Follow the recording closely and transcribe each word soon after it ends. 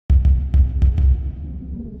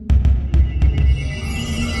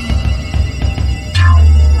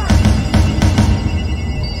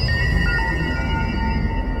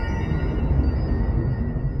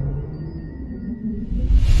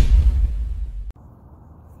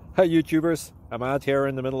Hi YouTubers, I'm out here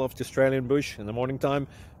in the middle of the Australian bush in the morning time.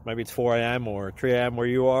 Maybe it's 4 a.m. or 3 a.m. where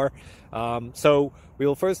you are. So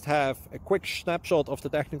we'll first have a quick snapshot of the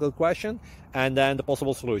technical question and then the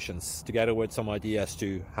possible solutions, together with some ideas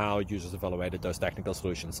to how users evaluated those technical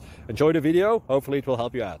solutions. Enjoy the video, hopefully it will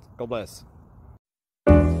help you out. God bless.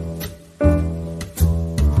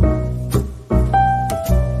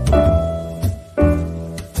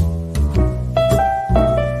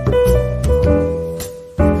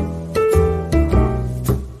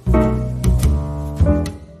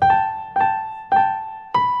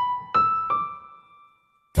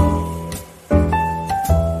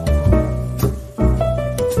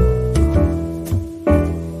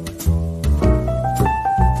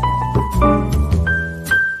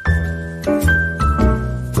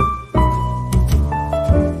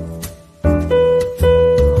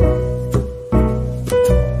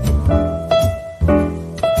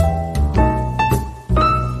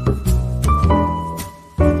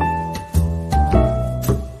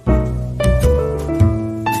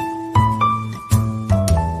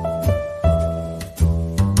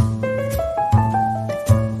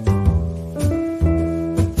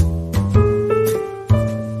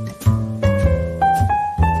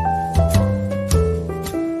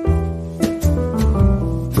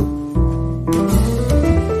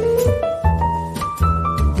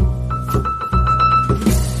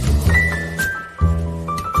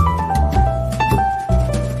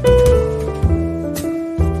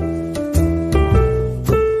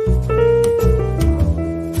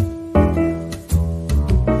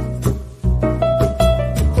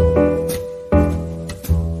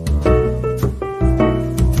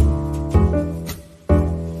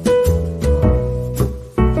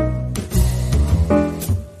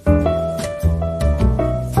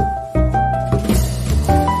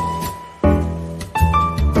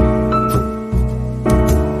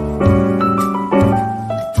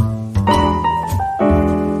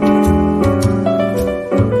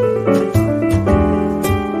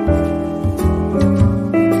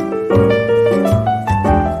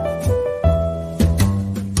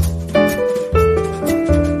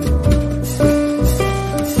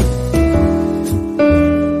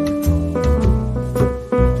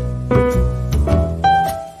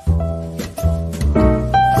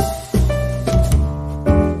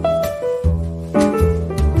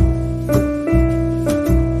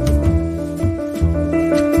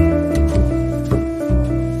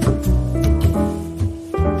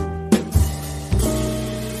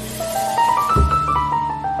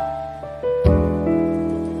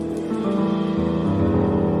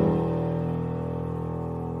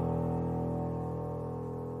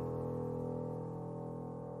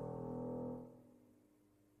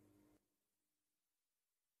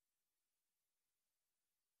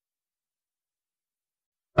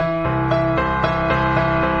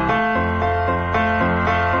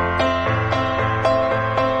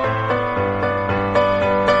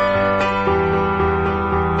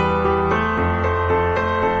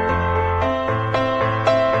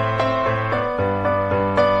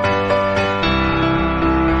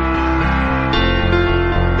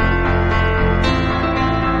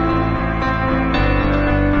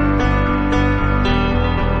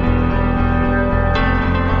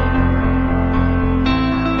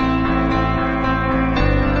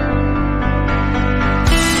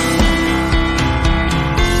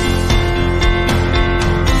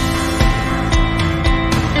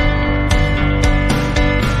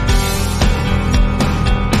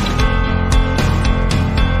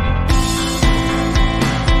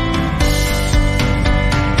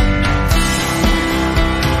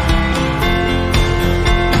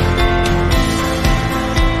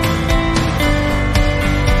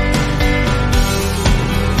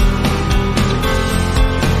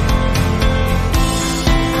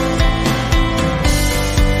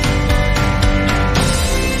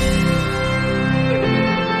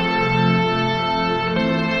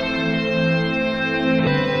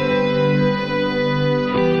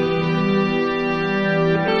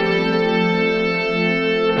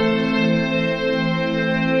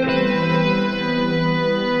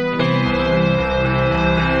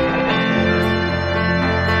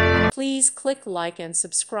 Please click like and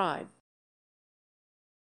subscribe.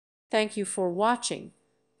 Thank you for watching.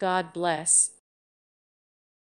 God bless.